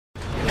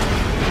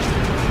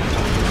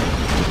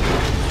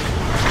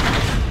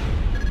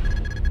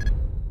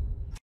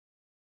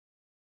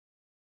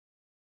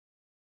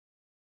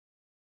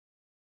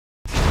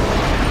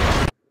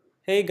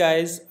Hey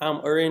guys, I'm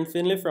Orion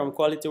Finley from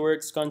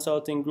QualityWorks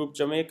Consulting Group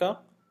Jamaica,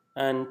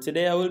 and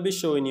today I will be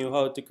showing you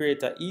how to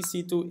create an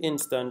EC2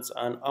 instance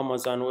on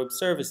Amazon Web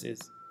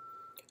Services.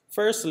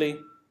 Firstly,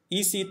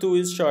 EC2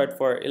 is short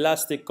for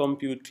Elastic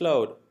Compute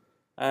Cloud,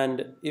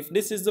 and if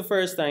this is the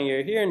first time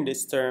you're hearing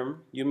this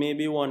term, you may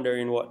be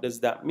wondering what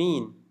does that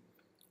mean.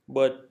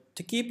 But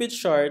to keep it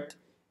short,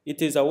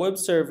 it is a web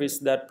service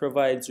that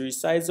provides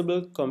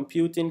resizable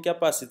computing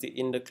capacity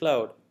in the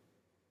cloud.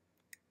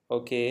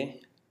 Okay,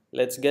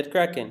 let's get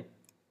cracking.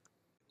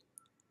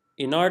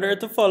 In order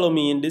to follow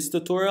me in this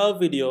tutorial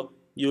video,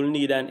 you'll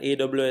need an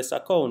AWS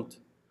account.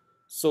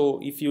 So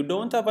if you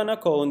don't have an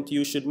account,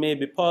 you should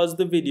maybe pause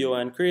the video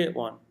and create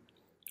one.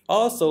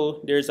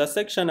 Also, there's a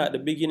section at the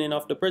beginning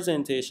of the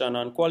presentation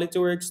on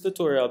QualityWorks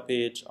tutorial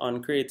page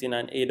on creating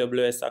an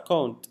AWS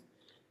account.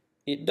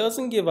 It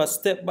doesn't give a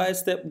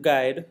step-by-step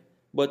guide,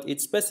 but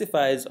it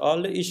specifies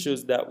all the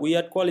issues that we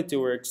at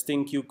QualityWorks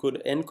think you could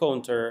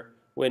encounter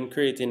when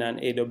creating an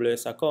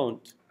AWS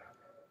account.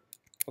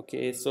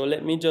 Okay, so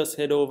let me just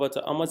head over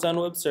to Amazon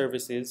Web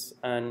Services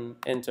and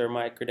enter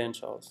my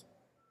credentials.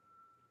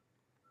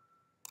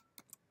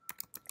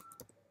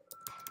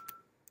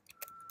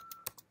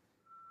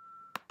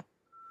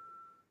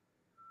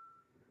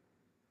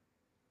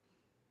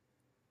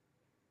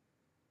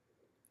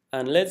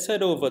 And let's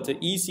head over to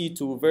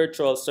EC2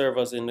 Virtual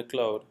Servers in the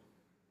Cloud.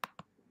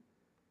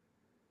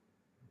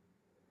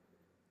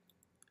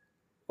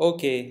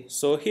 Okay,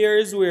 so here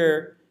is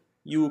where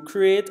you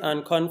create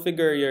and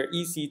configure your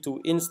EC2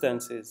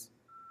 instances.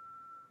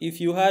 If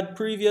you had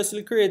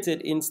previously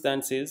created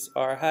instances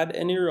or had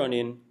any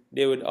running,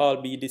 they would all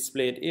be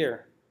displayed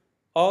here.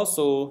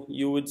 Also,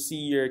 you would see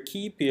your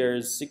key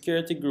pairs,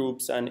 security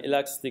groups, and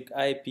elastic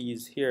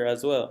IPs here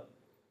as well.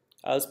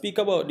 I'll speak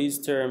about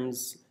these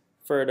terms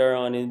further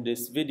on in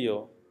this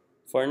video.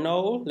 For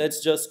now,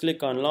 let's just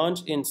click on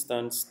Launch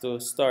Instance to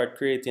start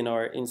creating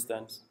our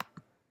instance.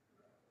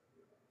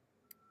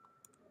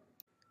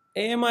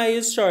 AMI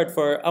is short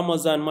for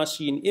Amazon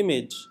Machine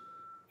Image.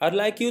 I'd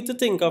like you to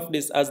think of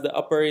this as the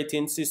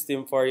operating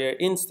system for your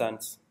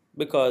instance,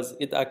 because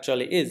it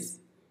actually is.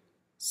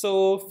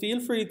 So feel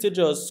free to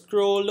just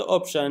scroll the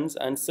options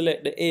and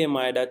select the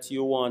AMI that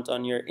you want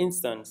on your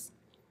instance.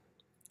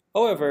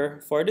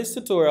 However, for this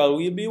tutorial,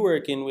 we'll be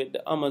working with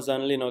the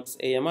Amazon Linux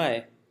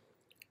AMI.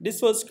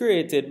 This was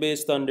created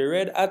based on the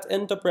Red Hat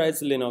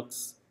Enterprise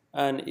Linux,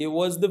 and it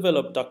was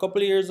developed a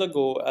couple years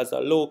ago as a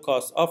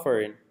low-cost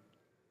offering.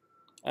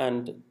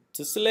 And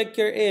to select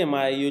your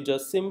AMI, you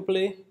just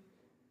simply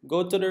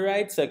go to the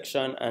right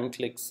section and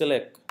click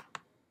Select.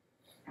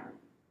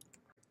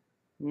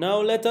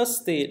 Now let us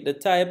state the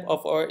type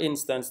of our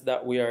instance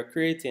that we are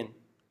creating.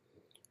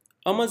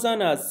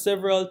 Amazon has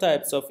several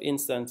types of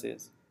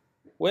instances.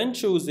 When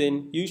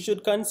choosing, you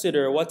should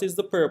consider what is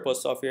the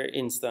purpose of your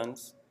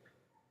instance,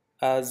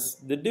 as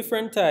the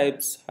different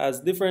types has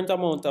different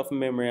amount of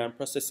memory and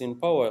processing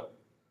power.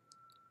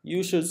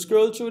 You should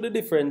scroll through the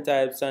different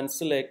types and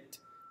select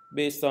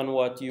based on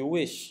what you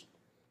wish.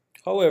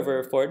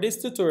 However, for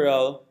this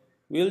tutorial,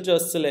 we'll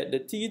just select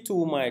the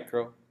T2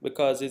 Micro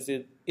because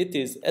it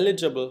is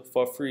eligible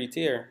for free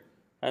tier,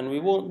 and we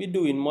won't be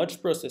doing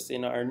much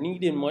processing or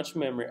needing much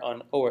memory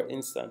on our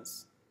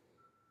instance.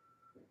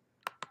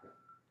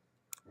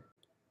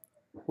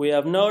 We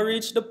have now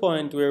reached the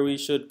point where we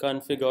should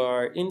configure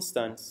our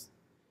instance.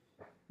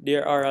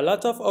 There are a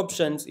lot of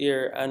options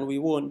here and we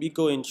won't be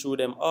going through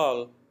them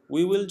all.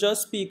 We will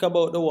just speak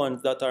about the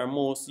ones that are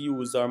most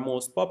used or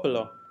most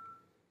popular.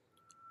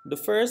 The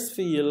first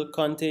field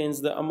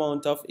contains the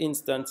amount of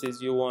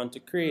instances you want to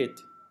create.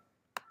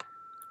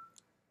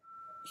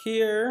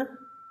 Here,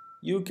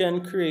 you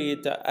can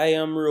create an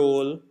IAM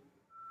role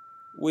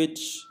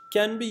which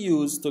can be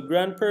used to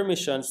grant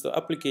permissions to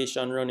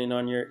applications running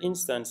on your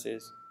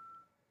instances.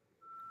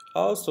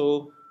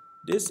 Also,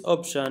 this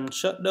option,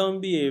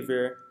 Shutdown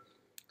Behavior,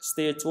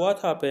 states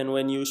what happens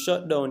when you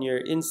shut down your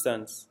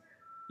instance.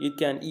 It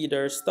can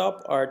either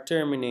stop or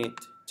terminate.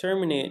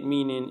 Terminate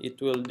meaning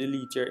it will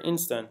delete your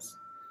instance.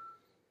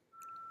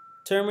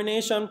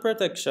 Termination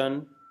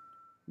protection,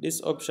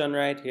 this option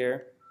right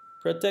here,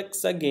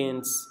 protects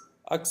against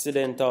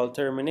accidental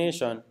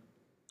termination.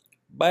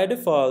 By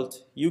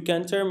default, you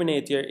can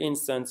terminate your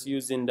instance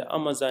using the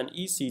Amazon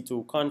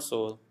EC2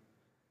 console,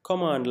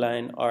 command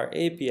line, or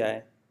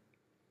API.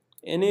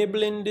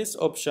 Enabling this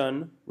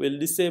option will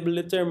disable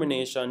the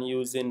termination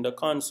using the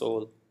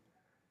console.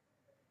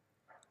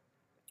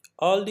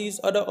 All these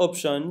other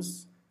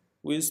options,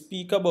 we'll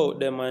speak about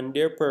them and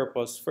their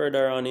purpose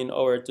further on in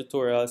our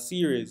tutorial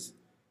series.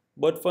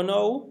 But for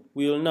now,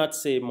 we will not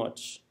say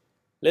much.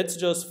 Let's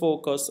just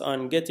focus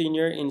on getting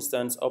your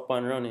instance up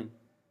and running.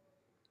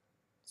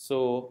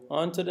 So,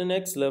 on to the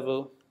next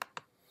level.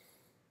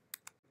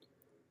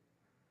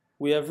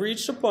 We have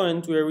reached a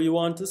point where we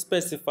want to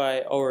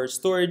specify our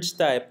storage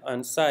type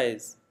and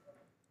size.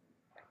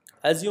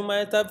 As you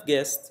might have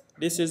guessed,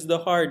 this is the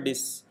hard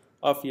disk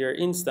of your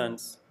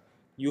instance.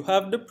 You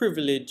have the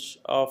privilege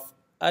of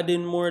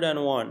adding more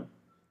than one.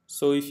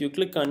 So if you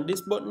click on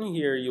this button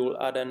here, you will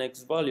add an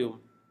X volume.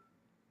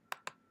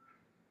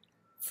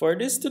 For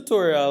this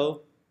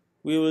tutorial,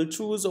 we will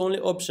choose only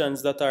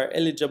options that are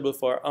eligible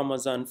for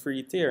Amazon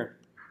free tier.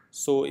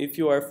 So if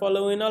you are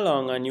following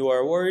along and you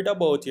are worried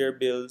about your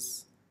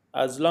bills,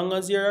 as long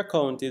as your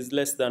account is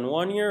less than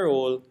 1 year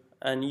old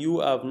and you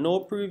have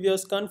no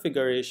previous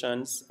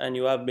configurations and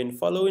you have been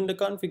following the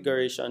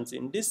configurations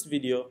in this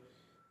video,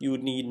 you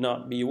need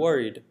not be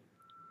worried.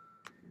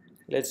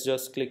 Let's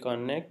just click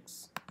on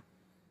next.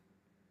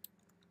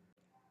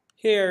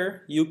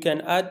 Here, you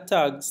can add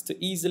tags to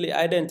easily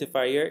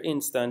identify your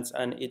instance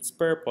and its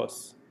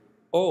purpose.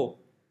 Oh,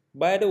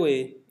 by the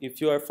way,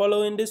 if you are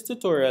following this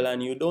tutorial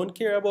and you don't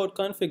care about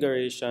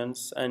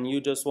configurations and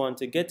you just want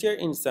to get your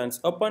instance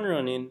up and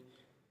running,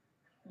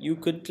 you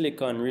could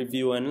click on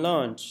Review and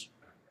Launch.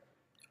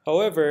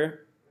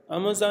 However,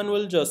 Amazon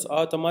will just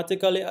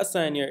automatically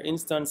assign your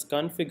instance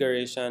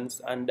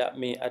configurations and that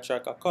may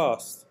attract a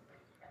cost.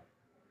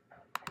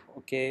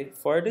 Okay,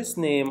 for this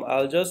name,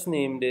 I'll just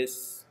name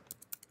this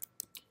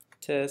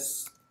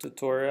Test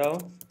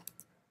Tutorial.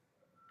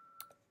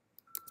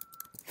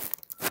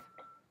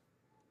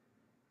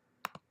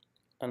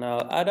 And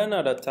I'll add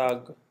another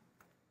tag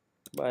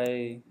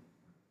by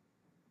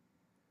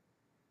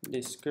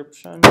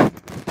description.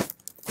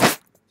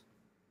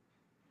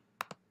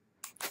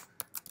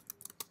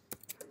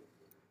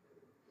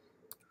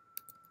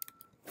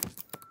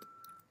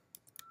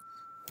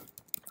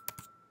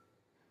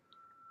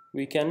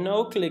 We can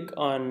now click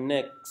on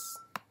next.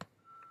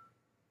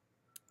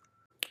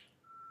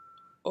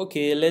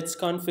 Okay, let's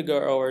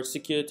configure our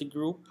security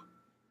group.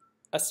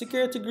 A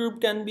security group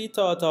can be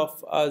thought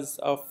of as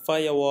a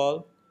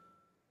firewall.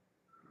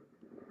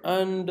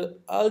 And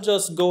I'll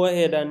just go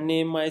ahead and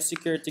name my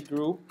security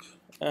group,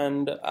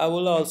 and I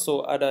will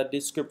also add a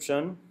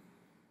description.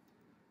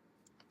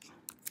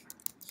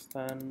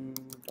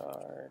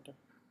 Standard.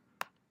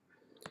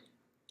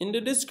 In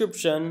the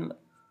description,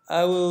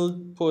 I will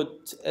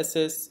put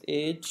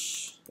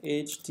SSH,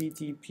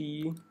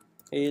 HTTP,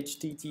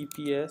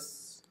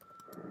 HTTPS.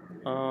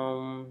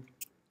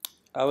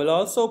 I will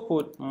also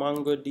put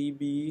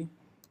MongoDB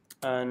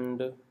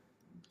and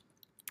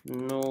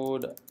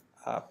Node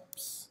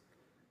apps.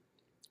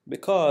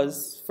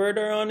 Because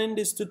further on in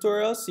this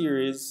tutorial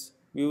series,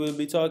 we will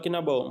be talking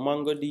about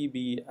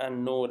MongoDB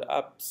and Node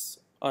apps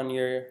on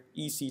your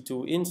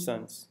EC2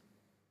 instance.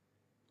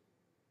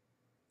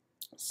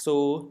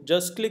 So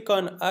just click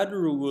on Add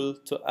Rule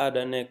to add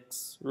a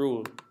next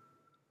rule.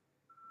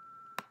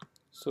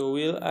 So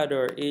we'll add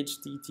our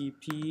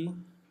HTTP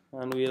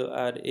and we'll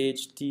add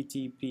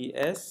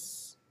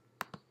HTTPS.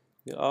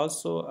 We'll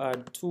also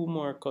add 2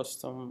 more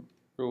custom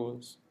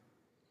rules.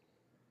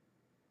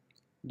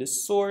 The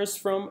source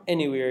from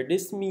anywhere.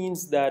 This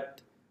means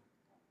that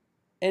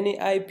any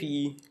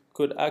IP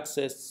could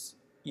access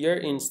your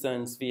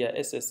instance via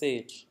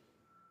SSH.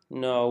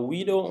 Now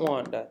we don't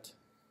want that.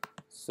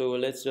 So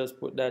let's just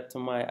put that to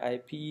my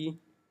IP.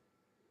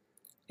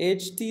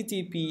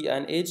 HTTP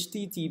and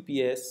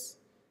HTTPS,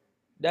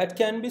 that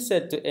can be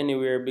set to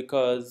anywhere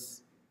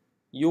because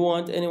you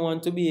want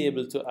anyone to be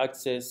able to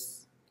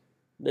access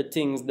the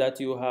things that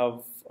you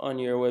have on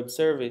your web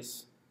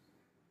service.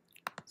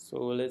 So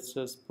let's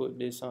just put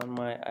this on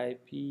my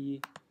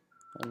IP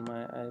and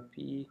my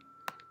IP.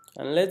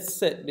 And let's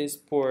set this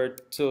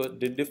port to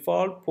the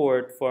default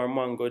port for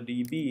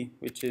MongoDB,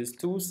 which is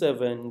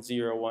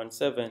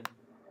 27017.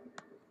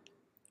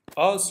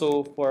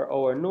 Also, for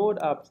our Node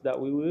apps that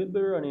we will be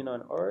running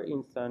on our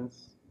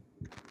instance,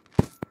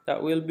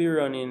 that will be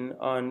running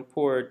on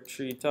port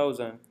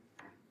 3000.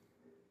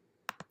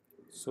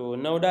 So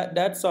now that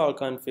that's all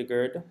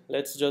configured,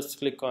 let's just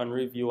click on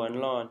Review and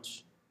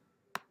Launch.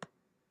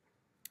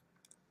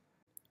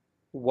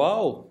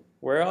 Wow,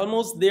 we're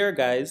almost there,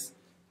 guys.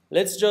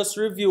 Let's just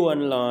review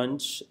and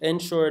launch.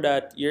 Ensure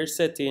that your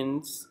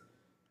settings,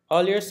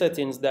 all your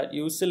settings that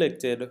you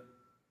selected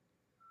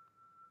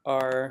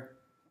are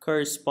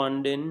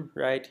corresponding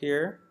right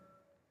here.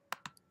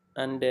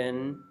 And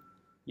then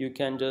you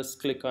can just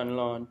click on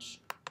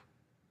launch.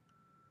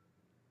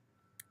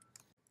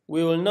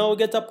 We will now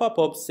get a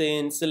pop-up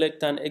saying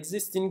select an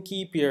existing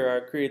key pair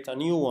or create a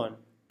new one.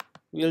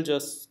 We'll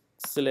just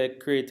select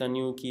create a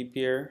new key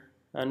pair.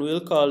 And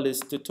we'll call this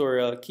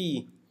tutorial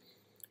key.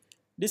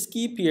 This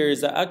key pair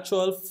is an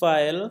actual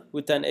file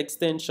with an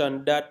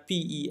extension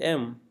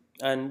 .pem,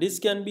 and this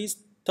can be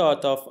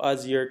thought of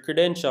as your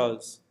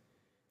credentials.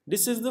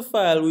 This is the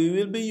file we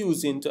will be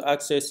using to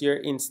access your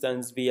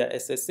instance via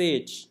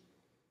SSH.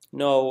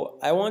 Now,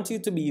 I want you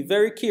to be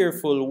very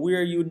careful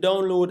where you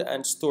download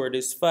and store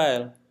this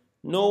file.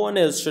 No one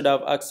else should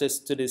have access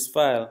to this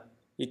file.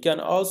 It can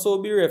also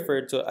be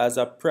referred to as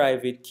a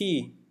private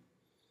key.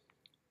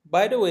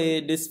 By the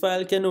way, this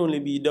file can only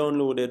be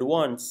downloaded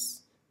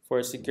once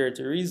for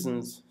security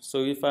reasons.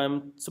 So if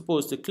I'm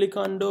supposed to click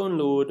on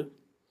download,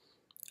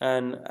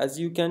 and as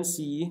you can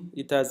see,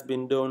 it has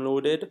been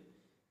downloaded.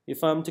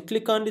 If I'm to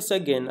click on this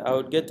again, I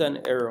would get an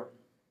error.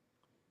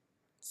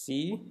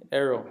 See?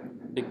 Error.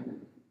 The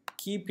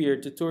key pair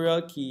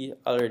tutorial key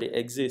already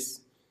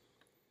exists.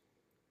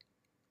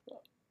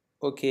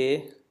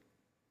 Okay.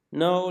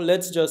 Now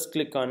let's just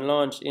click on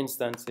launch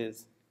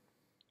instances.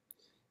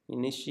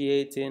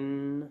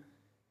 Initiating.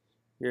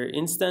 Your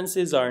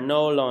instances are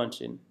now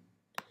launching.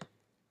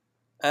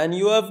 And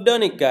you have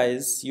done it,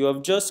 guys. You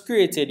have just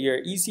created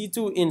your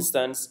EC2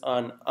 instance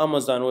on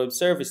Amazon Web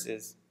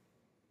Services.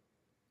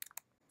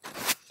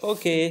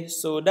 Okay,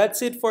 so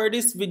that's it for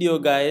this video,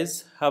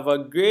 guys. Have a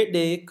great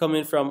day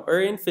coming from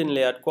Erin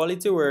Finley at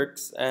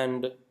QualityWorks,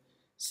 and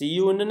see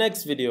you in the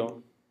next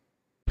video.